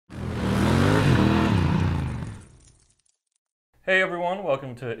Hey everyone,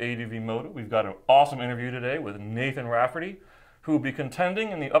 welcome to ADVMoto. We've got an awesome interview today with Nathan Rafferty, who will be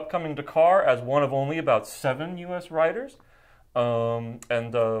contending in the upcoming Dakar as one of only about 7 U.S. riders.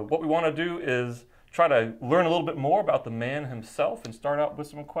 What we want to do is try to learn a little bit more about the man himself and start out with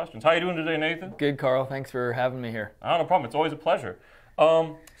some questions. How are you doing today, Nathan? Good, Carl. Thanks for having me here. No problem. It's always a pleasure.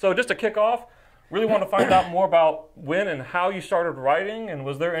 So just to kick off, really want to find out more about when and how you started riding, and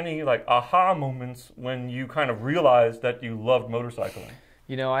was there any like aha moments when you kind of realized that you loved motorcycling?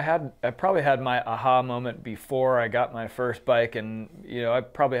 You know, I probably had my aha moment before I got my first bike, and you know, I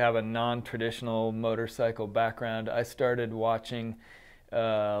probably have a non-traditional motorcycle background. I started watching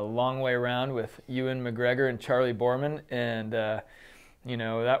Long Way Around with Ewan McGregor and Charlie Borman, and you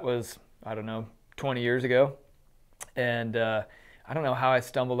know, that was, I don't know, 20 years ago, and I don't know how I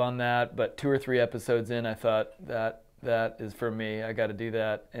stumbled on that, but 2 or 3 episodes in, I thought that is for me. I got to do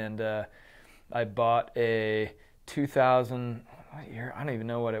that, and I bought a 2000. What year? I don't even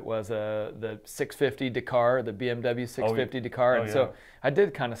know what it was. The 650 Dakar, the BMW 650 Dakar, and so I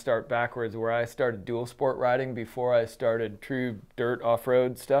did kind of start backwards, where I started dual sport riding before I started true dirt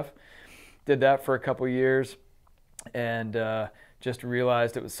off-road stuff. Did that for a couple years, and just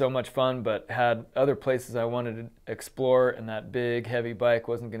realized it was so much fun, but had other places I wanted to explore, and that big heavy bike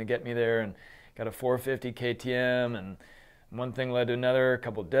wasn't going to get me there. And got a 450 KTM, and one thing led to another, a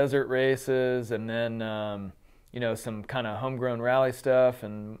couple desert races, and then you know, some kind of homegrown rally stuff,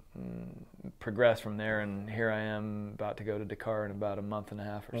 and progressed from there. And here I am, about to go to Dakar in about a month and a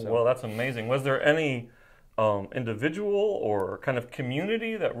half or so. Well, that's amazing. Was there any individual or kind of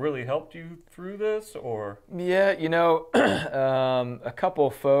community that really helped you through this, or? Yeah, you know, a couple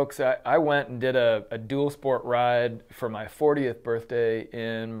of folks. I went and did a dual sport ride for my 40th birthday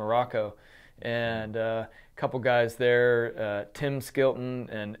in Morocco, and a couple guys there, Tim Skilton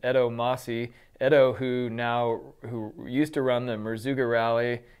and Edo Masi. Edo, who used to run the Merzouga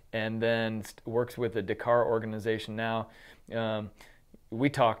Rally and then works with the Dakar organization now. We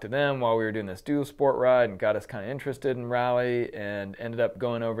talked to them while we were doing this dual sport ride and got us kind of interested in rally, and ended up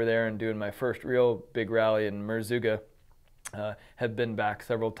going over there and doing my first real big rally in Merzouga. Have been back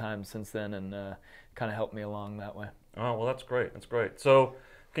several times since then, and kind of helped me along that way. Oh, well, that's great. That's great. So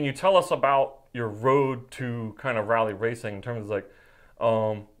can you tell us about your road to kind of rally racing in terms of like,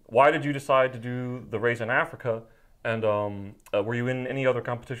 why did you decide to do the race in Africa? And were you in any other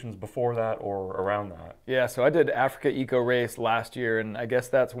competitions before that or around that? Yeah, so I did Africa Eco Race last year, and I guess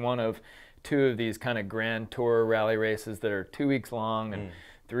that's one of 2 of these kind of grand tour rally races that are 2 weeks long and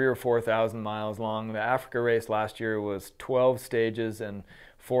 3,000 or 4,000 miles long. The Africa race last year was 12 stages and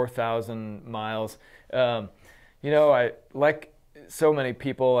 4,000 miles. You know, I, like so many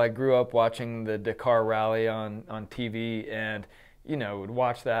people, I grew up watching the Dakar Rally on TV, and you know, would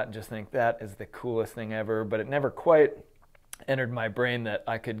watch that and just think that is the coolest thing ever, but it never quite entered my brain that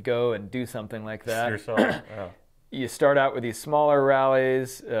I could go and do something like that. Yourself, yeah. You start out with these smaller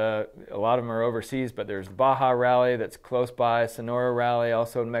rallies, a lot of them are overseas, but there's the Baja Rally that's close by, Sonora Rally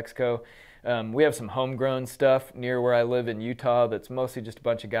also in Mexico. We have some homegrown stuff near where I live in Utah that's mostly just a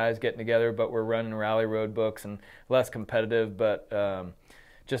bunch of guys getting together, but we're running rally road books and less competitive, but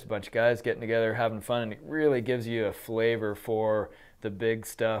just a bunch of guys getting together, having fun, and it really gives you a flavor for the big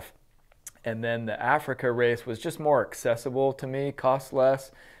stuff. And then the Africa race was just more accessible to me, cost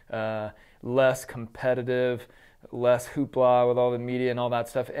less, less competitive, less hoopla with all the media and all that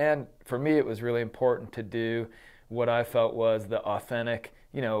stuff. And for me, it was really important to do what I felt was the authentic,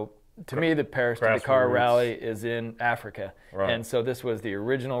 you know, to me, the Paris to Dakar Rally is in Africa. Right. And so this was the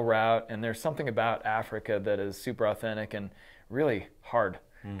original route, and there's something about Africa that is super authentic and really hard.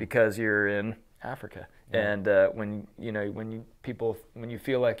 Because you're in Africa, and when you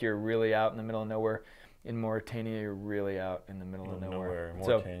feel like you're really out in the middle of nowhere, in Mauritania you're really out in the middle of nowhere.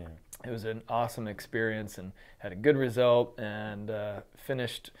 So it was an awesome experience, and had a good result, and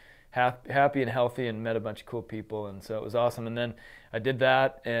finished happy and healthy, and met a bunch of cool people, and so it was awesome. And then I did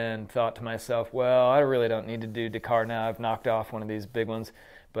that and thought to myself, well, I really don't need to do Dakar now. I've knocked off one of these big ones.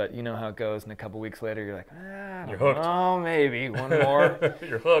 But you know how it goes, and a couple weeks later, you're like, you're hooked. Oh, maybe one more.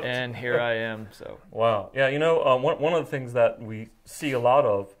 You're hooked. And here I am. So. Wow. Yeah. You know, one of the things that we see a lot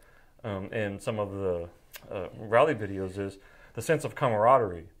of in some of the rally videos is the sense of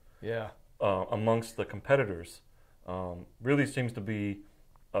camaraderie. Yeah. Amongst the competitors, really seems to be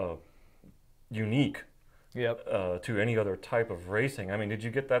unique. Yep. To any other type of racing. I mean, did you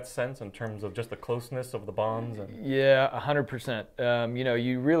get that sense in terms of just the closeness of the bonds? Yeah, 100%. You know,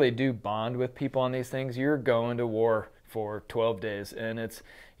 you really do bond with people on these things. You're going to war for 12 days, and it's,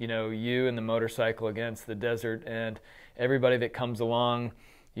 you know, you and the motorcycle against the desert, and everybody that comes along,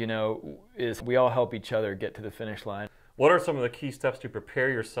 you know, we all help each other get to the finish line. what are some of the key steps to prepare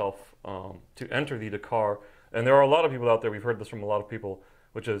yourself to enter the Dakar? And there are a lot of people out there, we've heard this from a lot of people,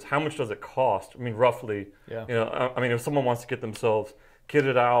 which is how much does it cost? I mean, roughly, Yeah. you know, I mean, if someone wants to get themselves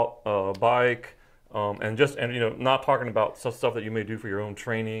kitted out, bike, and you know, not talking about stuff that you may do for your own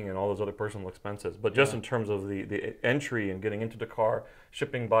training and all those other personal expenses, but just in terms of the entry and getting into Dakar,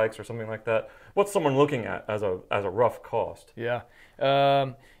 shipping bikes or something like that, what's someone looking at as a rough cost? Yeah.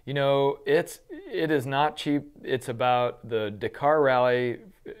 You know, it is not cheap. It's about the Dakar Rally,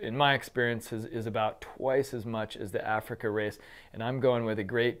 in my experience, is about twice as much as the Africa race. And I'm going with a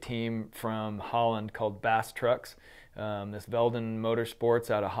great team from Holland called Bass Trucks, this Velden Motorsports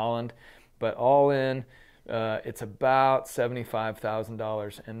out of Holland. But all in, it's about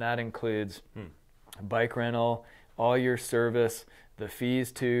 $75,000, and that includes bike rental, all your service, the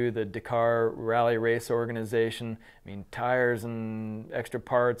fees to the Dakar Rally Race Organization, I mean, tires and extra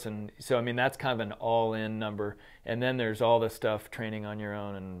parts, and so, I mean, that's kind of an all-in number. And then there's all the stuff, training on your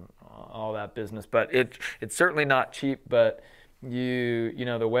own and all that business. But it's certainly not cheap, but you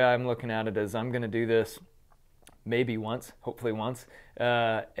know, the way I'm looking at it is I'm going to do this maybe once, hopefully once,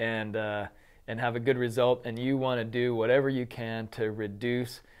 and have a good result. And you want to do whatever you can to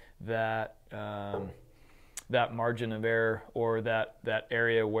reduce that that margin of error, or that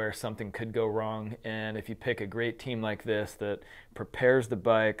area where something could go wrong. And if you pick a great team like this that prepares the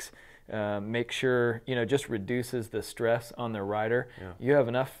bikes, make sure, you know, just reduces the stress on the rider. Yeah. You have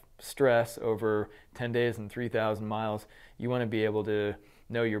enough stress over 10 days and 3,000 miles. You want to be able to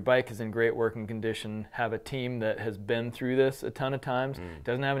know your bike is in great working condition, have a team that has been through this a ton of times,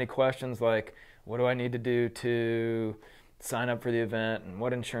 doesn't have any questions like, what do I need to do to sign up for the event, and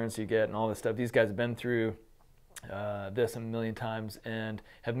what insurance you get, and all this stuff. These guys have been through this a million times and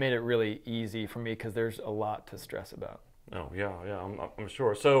have made it really easy for me, because there's a lot to stress about. Oh yeah, I'm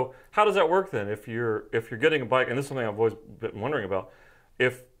sure. So how does that work then? If you're getting a bike, and this is something I've always been wondering about,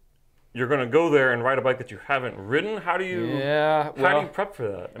 if you're going to go there and ride a bike that you haven't ridden, how do you prep for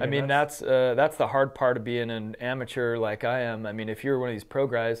that? I mean that's the hard part of being an amateur like I am. I mean, if you're one of these pro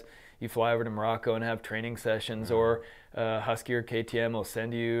guys, you fly over to Morocco and have training sessions, or Husky or KTM will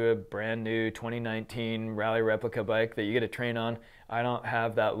send you a brand new 2019 Rally replica bike that you get to train on. I don't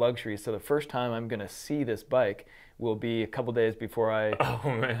have that luxury, so the first time I'm going to see this bike will be a couple days before I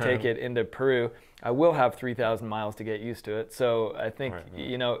take it into Peru. I will have 3,000 miles to get used to it, so I think,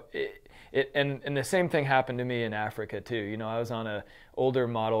 you know, and the same thing happened to me in Africa too. You know, I was on a older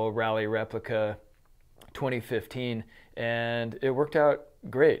model Rally replica 2015, and it worked out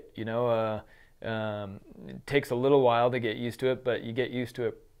great. You know, it takes a little while to get used to it, but you get used to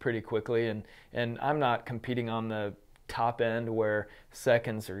it pretty quickly. And I'm not competing on the top end where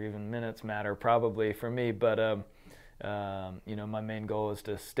seconds or even minutes matter probably for me, but you know, my main goal is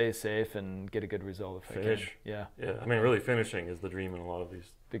to stay safe and get a good result if I can. Yeah. I mean, really finishing is the dream in a lot of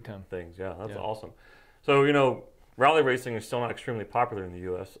these big time things. Yeah, that's awesome. So, you know, rally racing is still not extremely popular in the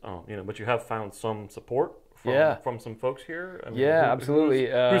U.S. You know, but you have found some support from some folks here. I mean, absolutely.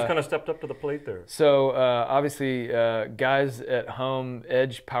 Who's kind of stepped up to the plate there? So obviously, guys at home,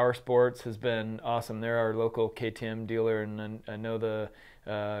 Edge Power Sports has been awesome. They're our local KTM dealer, and I know the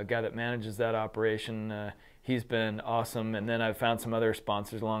guy that manages that operation. He's been awesome. And then I've found some other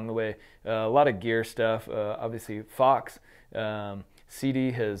sponsors along the way. A lot of gear stuff. Obviously, Fox.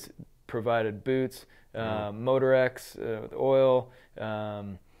 CD has provided boots. Motorex, oil.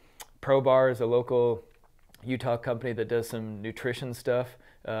 Pro Bar is a local Utah company that does some nutrition stuff.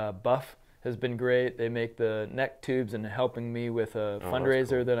 Buff has been great. They make the neck tubes and helping me with a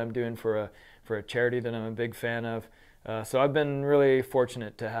fundraiser that I'm doing for a charity that I'm a big fan of. So I've been really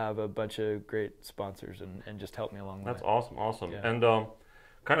fortunate to have a bunch of great sponsors and just help me along the way. That's awesome. Yeah. And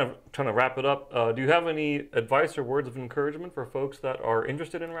kind of trying to wrap it up, do you have any advice or words of encouragement for folks that are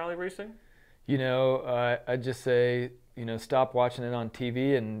interested in rally racing? You know, I just say, you know, stop watching it on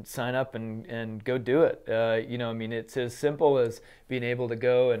TV and sign up and go do it. You know, I mean, it's as simple as being able to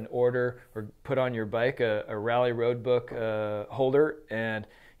go and order or put on your bike a Rally Road Book holder, and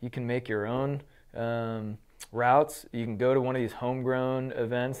you can make your own routes. You can go to one of these homegrown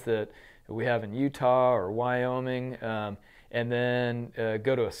events that we have in Utah or Wyoming, and then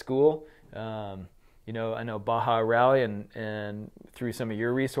go to a school. You know, I know Baja Rally and through some of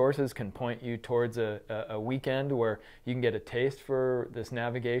your resources can point you towards a weekend where you can get a taste for this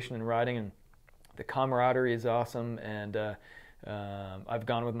navigation and riding, and the camaraderie is awesome. And I've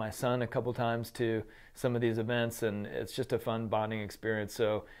gone with my son a couple times to some of these events, and it's just a fun bonding experience.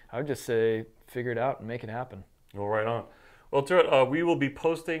 So I would just say figure it out and make it happen. Well, right on. Well, we will be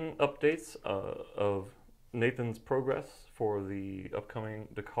posting updates of Nathan's progress for the upcoming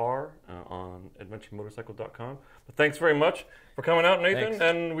Dakar on adventuremotorcycle.com. But thanks very much for coming out, Nathan, Thanks.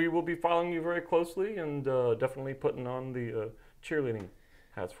 and we will be following you very closely and definitely putting on the cheerleading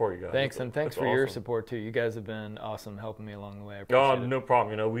hats for you guys. Thanks, and thanks for your awesome. support too. You guys have been awesome helping me along the way. I appreciate it. No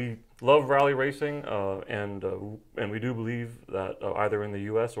problem. You know, we love rally racing, and we do believe that either in the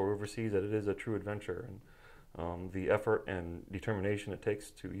U.S. or overseas that it is a true adventure, and the effort and determination it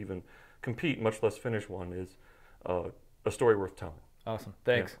takes to even compete, much less finish one, is a story worth telling. Awesome.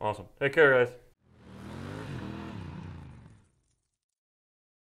 Thanks. Yeah, awesome. Take care, guys.